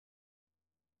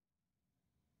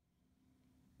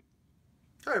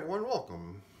Hi everyone,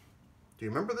 welcome. Do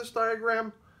you remember this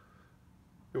diagram?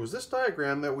 It was this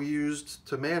diagram that we used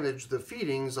to manage the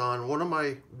feedings on one of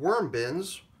my worm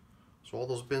bins. So all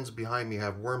those bins behind me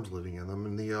have worms living in them.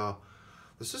 And the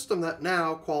system that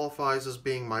now qualifies as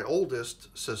being my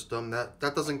oldest system, that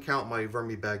doesn't count my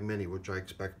Vermibag Mini, which I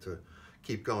expect to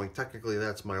keep going. Technically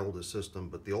that's my oldest system,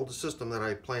 but the oldest system that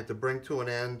I plan to bring to an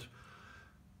end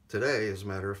today, as a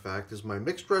matter of fact, is my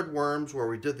mixed red worms, where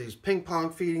we did these ping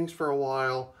pong feedings for a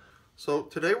while. So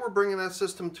today we're bringing that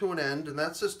system to an end, and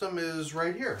that system is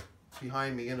right here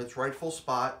behind me in its rightful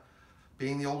spot.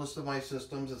 Being the oldest of my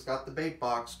systems, it's got the bait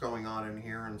box going on in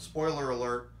here, and spoiler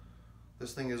alert,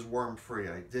 this thing is worm free.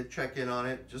 I did check in on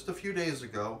it just a few days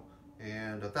ago,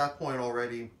 and at that point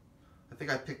already, I think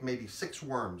I picked maybe 6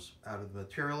 worms out of the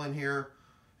material in here,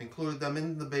 included them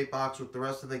in the bait box with the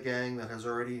rest of the gang that has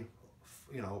already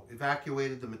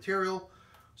evacuated the material.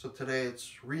 So today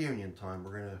it's reunion time.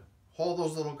 We're gonna haul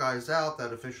those little guys out.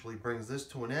 That officially brings this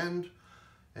to an end.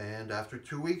 And after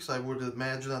 2 weeks, I would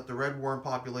imagine that the red worm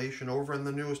population over in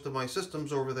the newest of my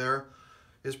systems over there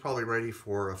is probably ready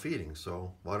for a feeding.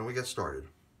 So why don't we get started?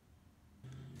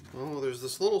 Oh, there's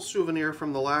this little souvenir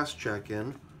from the last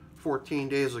check-in 14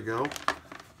 days ago.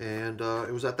 And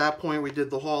it was at that point we did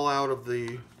the haul out of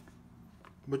the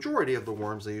majority of the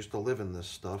worms that used to live in this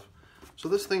stuff. So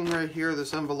this thing right here,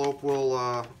 this envelope,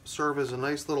 will serve as a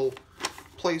nice little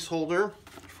placeholder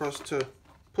for us to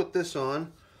put this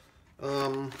on.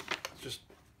 Just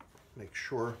make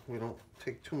sure we don't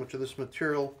take too much of this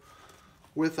material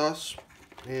with us,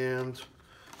 and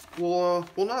we'll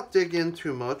not dig in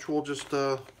too much. We'll just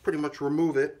pretty much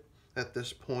remove it at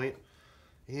this point.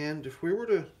 And if we were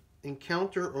to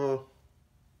encounter a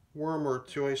worm or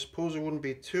two, I suppose it wouldn't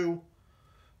be too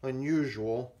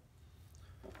unusual.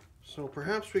 So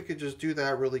perhaps we could just do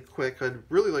that really quick. I'd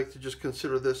really like to just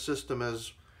consider this system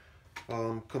as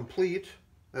complete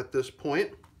at this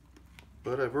point,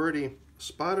 but I've already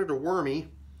spotted a wormy,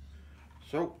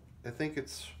 so I think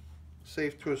it's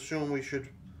safe to assume we should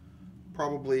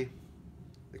probably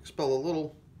expel a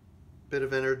little bit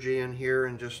of energy in here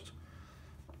and just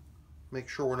make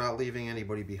sure we're not leaving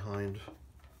anybody behind.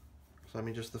 So I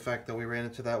mean, just the fact that we ran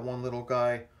into that one little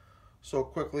guy so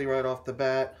quickly right off the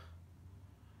bat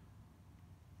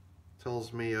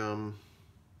tells me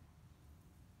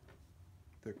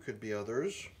there could be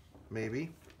others, maybe.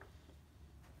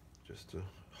 Just a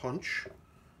hunch.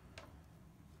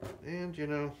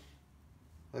 And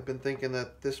I've been thinking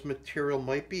that this material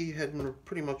might be heading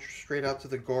pretty much straight out to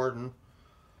the garden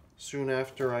soon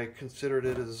after I considered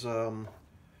it as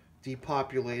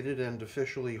depopulated and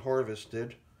officially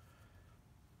harvested.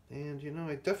 And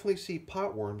I definitely see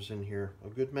potworms in here, a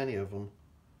good many of them.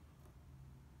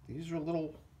 These are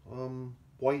little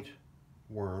white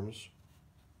worms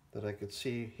that I could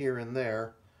see here and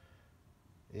there,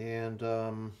 and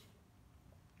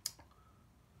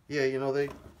yeah, they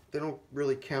don't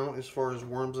really count as far as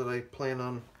worms that I plan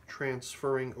on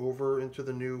transferring over into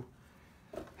the new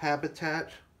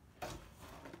habitat.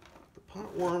 The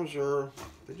potworms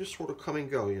they just sort of come and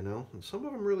go, and some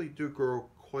of them really do grow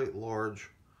quite large.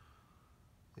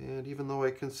 And even though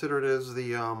I consider it as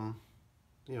the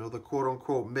the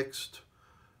quote-unquote mixed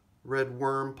red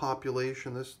worm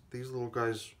population, these little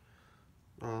guys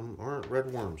aren't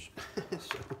red worms.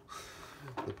 So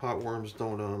the potworms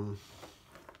don't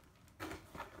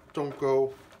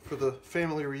go for the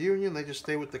family reunion. They just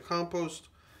stay with the compost.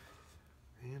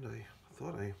 And I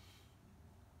thought I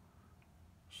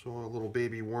saw a little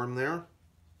baby worm there.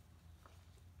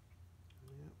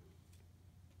 Yep.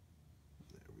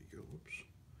 There we go. Oops.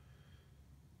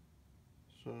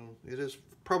 So it is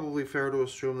probably fair to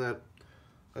assume that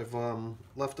I've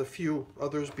left a few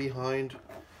others behind.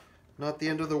 Not the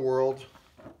end of the world.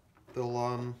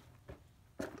 They'll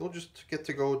just get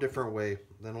to go a different way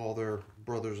than all their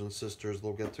brothers and sisters.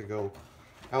 They'll get to go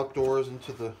outdoors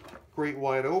into the great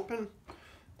wide open.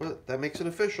 But that makes it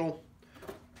official.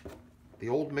 The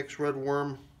old mixed red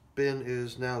worm bin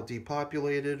is now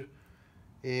depopulated,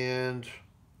 and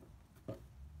the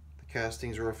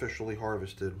castings are officially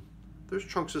harvested. There's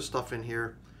chunks of stuff in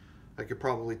here I could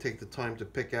probably take the time to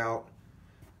pick out,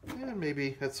 and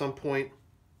maybe at some point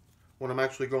when I'm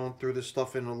actually going through this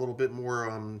stuff in a little bit more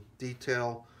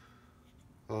detail,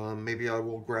 maybe I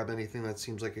will grab anything that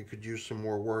seems like it could use some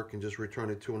more work and just return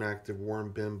it to an active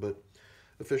worm bin. But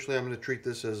officially I'm going to treat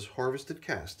this as harvested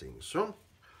castings. So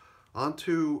on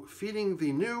to feeding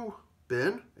the new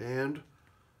bin and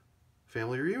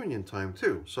family reunion time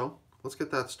too. So let's get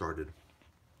that started.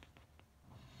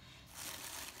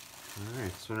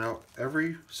 Alright, so now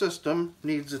every system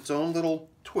needs its own little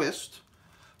twist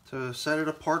to set it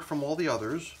apart from all the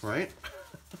others, right?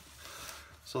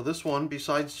 So this one,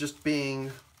 besides just being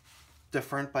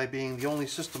different by being the only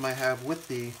system I have with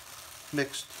the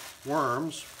mixed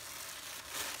worms,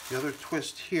 the other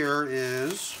twist here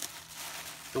is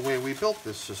the way we built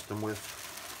this system with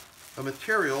a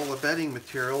material, a bedding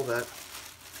material that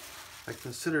I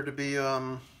consider to be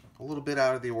a little bit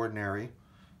out of the ordinary.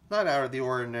 Not out of the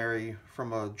ordinary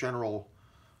from a general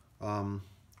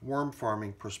worm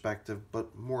farming perspective,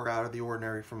 but more out of the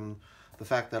ordinary from the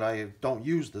fact that I don't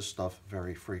use this stuff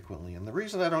very frequently. And the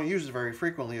reason I don't use it very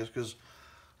frequently is because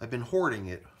I've been hoarding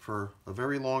it for a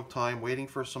very long time, waiting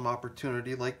for some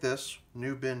opportunity like this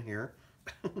new bin here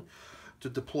to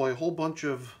deploy a whole bunch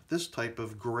of this type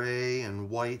of gray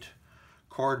and white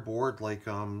cardboard, like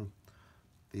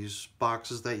these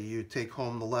boxes that you take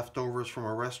home, the leftovers from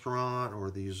a restaurant, or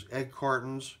these egg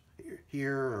cartons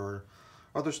here, or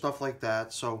other stuff like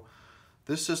that. So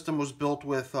this system was built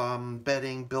with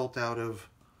bedding built out of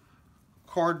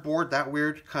cardboard, that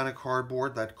weird kind of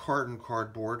cardboard, that carton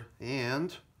cardboard,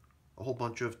 and a whole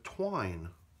bunch of twine.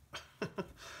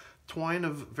 Twine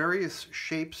of various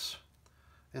shapes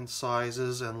and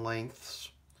sizes and lengths.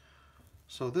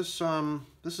 So this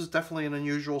is definitely an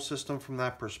unusual system from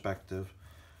that perspective.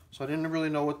 So I didn't really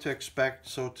know what to expect.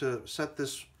 So to set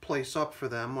this place up for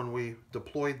them when we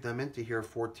deployed them into here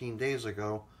 14 days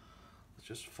ago, let's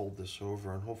just fold this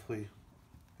over, and hopefully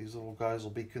these little guys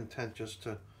will be content just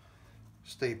to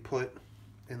stay put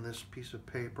in this piece of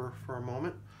paper for a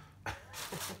moment.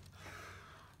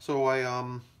 So I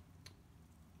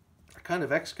kind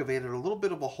of excavated a little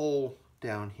bit of a hole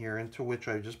down here into which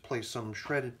I just placed some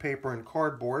shredded paper and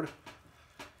cardboard,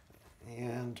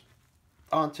 and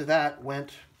onto that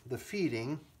went the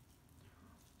feeding.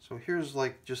 So here's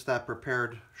like just that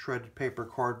prepared shredded paper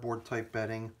cardboard type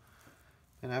bedding,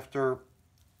 and after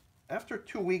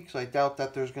 2 weeks I doubt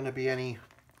that there's going to be any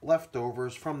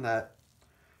leftovers from that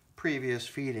previous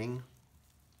feeding,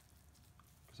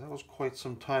 because that was quite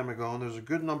some time ago, and there's a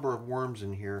good number of worms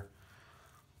in here.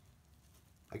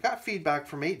 I got feedback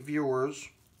from 8 viewers,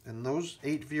 and those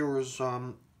 8 viewers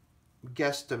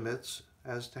guesstimates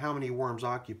as to how many worms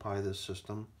occupy this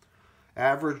system,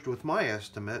 averaged with my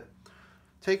estimate,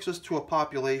 takes us to a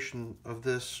population of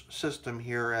this system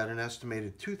here at an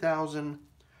estimated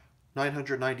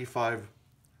 2,995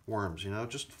 worms. You know,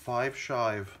 just 5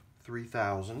 shy of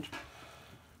 3,000,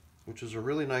 which is a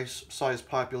really nice sized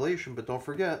population. But don't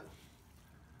forget,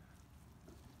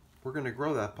 we're going to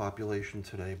grow that population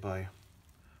today by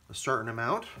a certain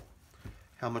amount.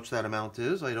 How much that amount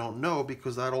is, I don't know,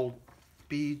 because that'll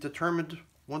be determined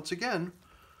once again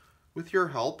with your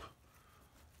help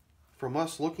from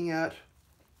us looking at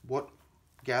what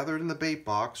gathered in the bait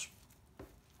box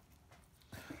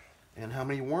and how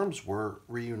many worms we're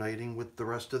reuniting with the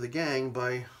rest of the gang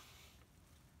by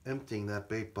emptying that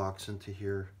bait box into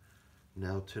here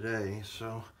now today.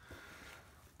 So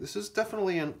this is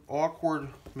definitely an awkward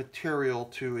material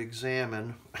to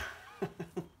examine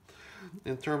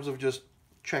in terms of just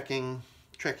checking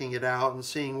it out and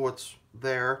seeing what's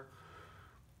there.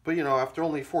 But you know, after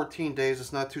only 14 days,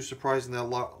 it's not too surprising that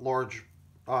large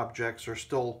objects are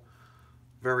still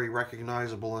very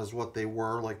recognizable as what they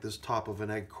were, like this top of an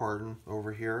egg carton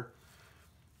over here,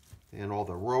 and all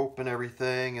the rope and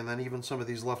everything, and then even some of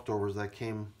these leftovers that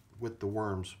came with the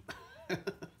worms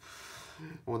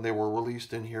when they were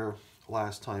released in here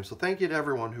last time. So thank you to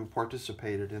everyone who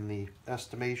participated in the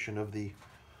estimation of the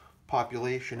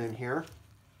population in here.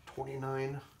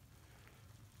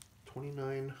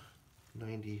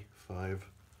 2,995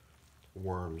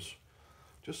 worms.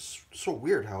 Just so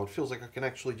weird how it feels like I can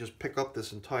actually just pick up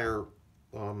this entire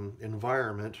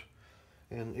environment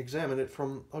and examine it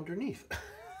from underneath.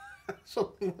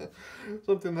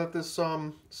 something that this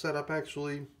setup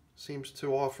actually seems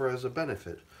to offer as a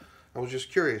benefit. I was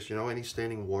just curious, you know, any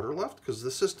standing water left? Because the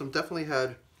system definitely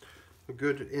had a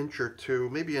good inch or two,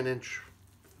 maybe an inch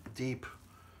deep,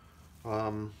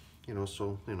 you know,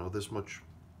 so, you know, this much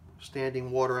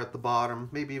standing water at the bottom,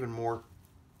 maybe even more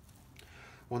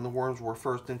when the worms were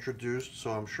first introduced,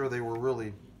 so I'm sure they were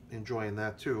really enjoying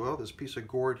that too. Oh, this piece of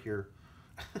gourd here.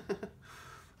 I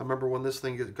remember when this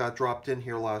thing got dropped in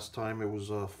here last time, it was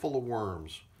full of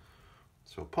worms.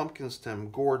 So pumpkin stem,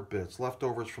 gourd bits,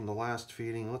 leftovers from the last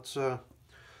feeding. Let's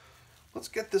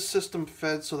get this system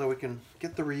fed so that we can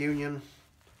get the reunion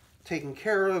taken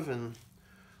care of and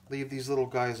leave these little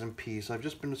guys in peace. I've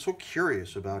just been so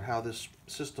curious about how this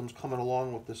system's coming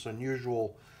along with this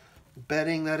unusual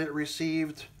bedding that it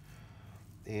received,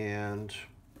 and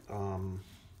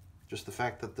just the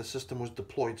fact that the system was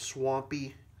deployed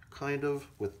swampy, kind of,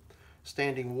 with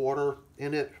standing water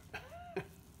in it.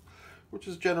 which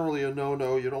is generally a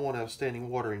no-no. You don't want to have standing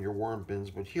water in your worm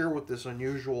bins, but here with this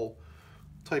unusual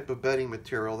type of bedding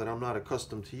material that I'm not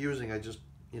accustomed to using, I just,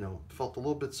 felt a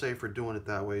little bit safer doing it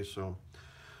that way, so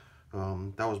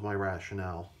that was my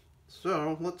rationale.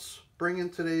 So let's bring in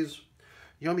today's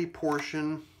yummy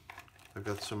portion. I've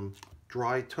got some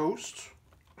dry toast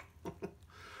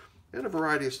and a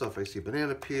variety of stuff. I see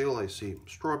banana peel, I see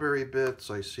strawberry bits,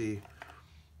 I see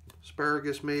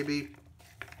asparagus maybe,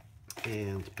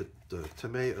 and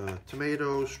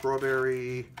tomato,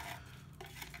 strawberry,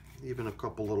 even a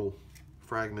couple little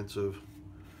fragments of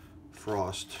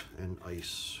frost and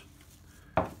ice.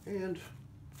 And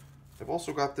I've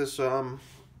also got this, not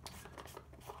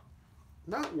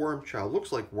worm chow,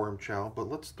 looks like worm chow, but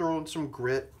let's throw in some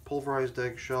grit, pulverized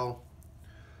eggshell,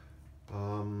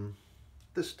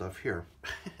 this stuff here.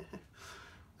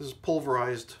 This is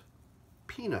pulverized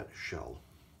peanut shell.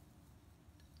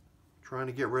 Trying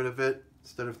to get rid of it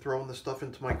instead of throwing the stuff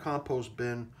into my compost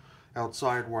bin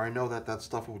outside where I know that that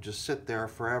stuff will just sit there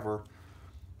forever.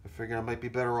 I figured I might be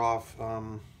better off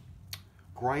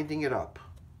grinding it up.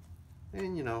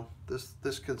 And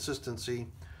this consistency,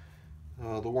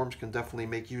 the worms can definitely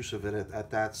make use of it at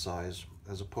that size,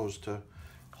 as opposed to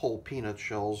whole peanut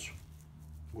shells,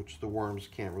 which the worms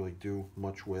can't really do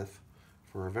much with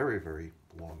for a very, very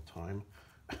long time.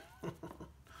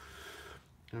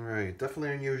 Alright, definitely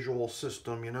an unusual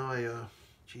system.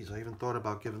 Geez, I even thought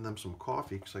about giving them some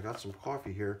coffee, because I got some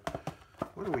coffee here.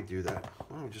 Why don't we do that?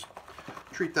 Why don't we just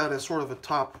treat that as sort of a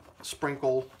top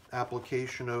sprinkle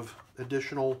application of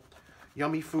additional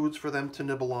yummy foods for them to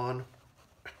nibble on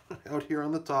out here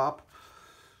on the top.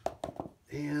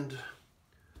 And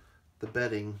the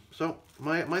bedding. So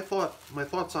my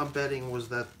thoughts on bedding was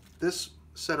that this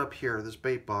setup here, this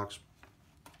bait box,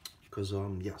 because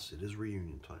yes, it is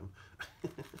reunion time.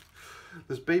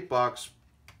 This bait box,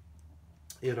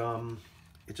 it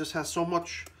just has so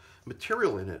much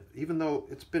material in it. Even though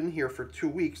it's been here for 2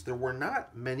 weeks, there were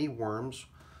not many worms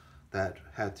that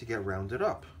had to get rounded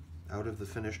up out of the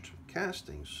finished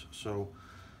castings. So,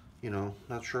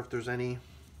 not sure if there's any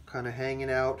kind of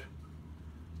hanging out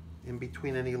in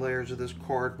between any layers of this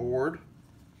cardboard.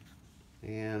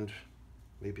 And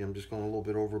maybe I'm just going a little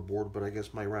bit overboard, but I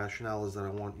guess my rationale is that I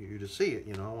want you to see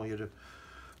it. I want you to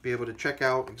be able to check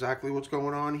out exactly what's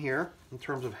going on here in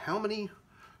terms of how many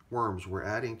worms we're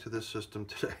adding to this system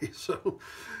today. So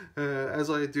as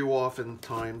I do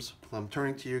oftentimes, I'm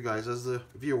turning to you guys as the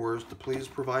viewers to please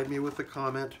provide me with a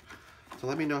comment to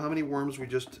let me know how many worms we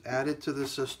just added to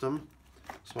this system,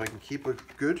 so I can keep a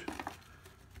good,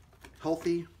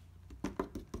 healthy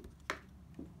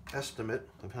estimate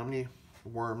of how many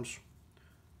worms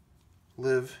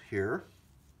live here.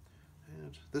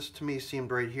 And this to me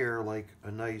seemed right here like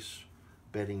a nice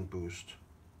bedding boost.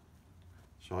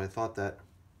 So I thought that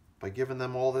by giving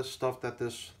them all this stuff that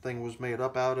this thing was made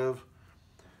up out of,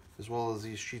 as well as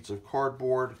these sheets of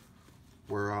cardboard,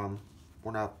 we're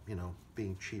not,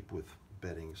 being cheap with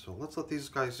bedding. So let's let these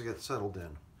guys get settled in.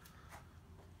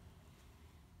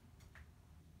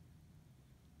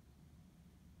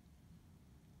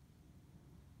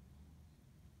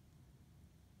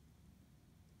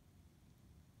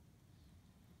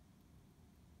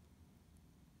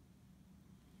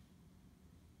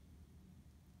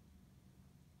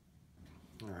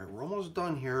 Alright, we're almost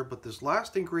done here, but this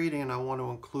last ingredient I want to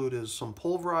include is some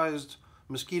pulverized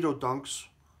mosquito dunks.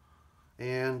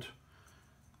 And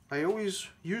I always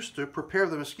used to prepare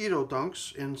the mosquito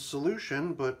dunks in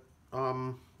solution, but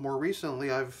more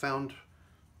recently I've found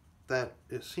that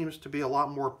it seems to be a lot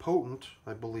more potent,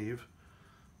 I believe,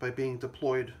 by being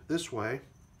deployed this way.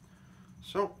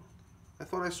 So I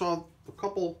thought I saw a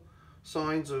couple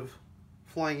signs of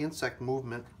flying insect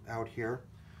movement out here,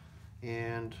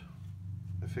 and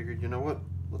I figured, you know what,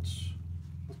 let's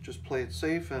just play it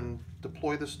safe and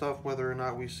deploy the stuff whether or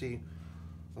not we see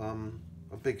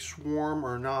a big swarm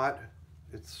or not.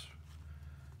 It's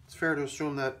fair to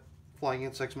assume that flying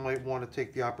insects might want to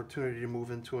take the opportunity to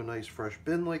move into a nice fresh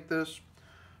bin like this.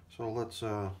 So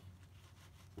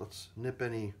let's nip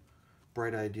any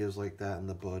bright ideas like that in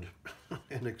the bud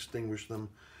and extinguish them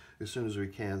as soon as we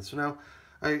can. So now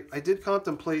I did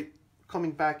contemplate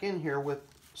coming back in here with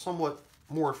somewhat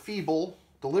more feeble,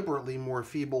 deliberately more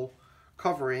feeble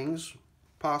coverings,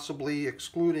 possibly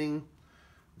excluding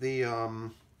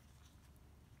the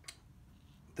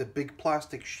big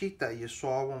plastic sheet that you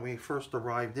saw when we first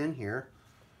arrived in here.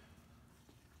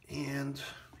 And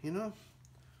I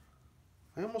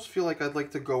almost feel like I'd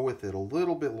like to go with it a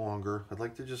little bit longer. I'd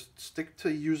like to just stick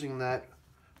to using that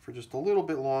for just a little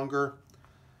bit longer.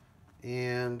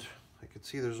 And I could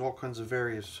see there's all kinds of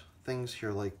various things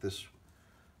here, like this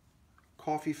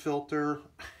coffee filter.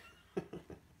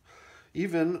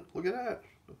 Even, look at that,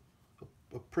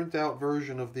 a printout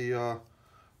version of the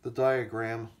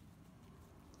diagram.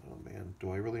 Oh man,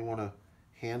 do I really want to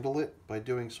handle it? By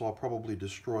doing so, I'll probably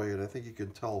destroy it. I think you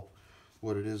can tell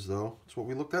what it is, though. It's what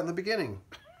we looked at in the beginning.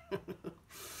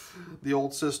 The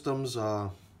old system's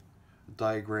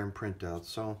diagram printout.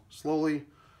 So slowly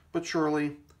but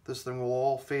surely, this thing will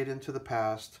all fade into the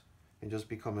past and just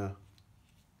become a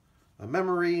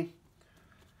memory.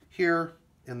 Here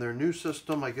in their new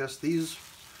system, I guess these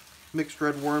mixed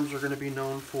red worms are going to be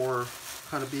known for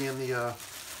kind of being the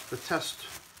test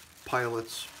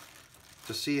pilots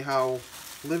to see how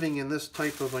living in this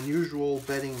type of unusual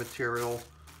bedding material,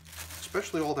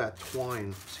 especially all that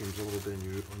twine, seems a little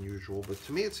bit unusual, but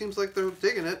to me it seems like they're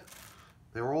digging it.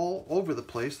 They're all over the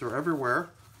place. They're everywhere,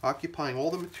 occupying all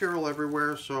the material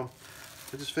everywhere. So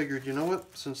I just figured, you know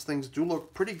what, since things do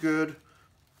look pretty good,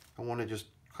 I want to just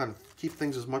kind of keep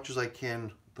things as much as I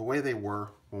can the way they were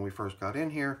when we first got in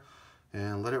here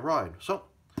and let it ride. So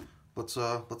let's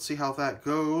see how that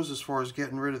goes as far as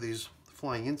getting rid of these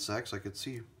flying insects. I could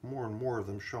see more and more of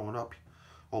them showing up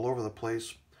all over the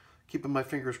place. Keeping my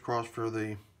fingers crossed for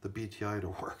the BTI to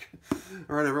work.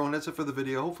 All right, everyone, that's it for the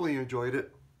video. Hopefully you enjoyed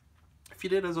it. If you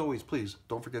did, as always, please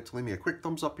don't forget to leave me a quick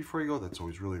thumbs up before you go. That's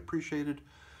always really appreciated.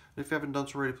 And if you haven't done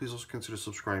so already, please also consider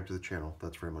subscribing to the channel.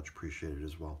 That's very much appreciated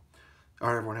as well. All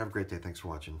right, everyone, have a great day. Thanks for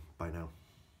watching. Bye now.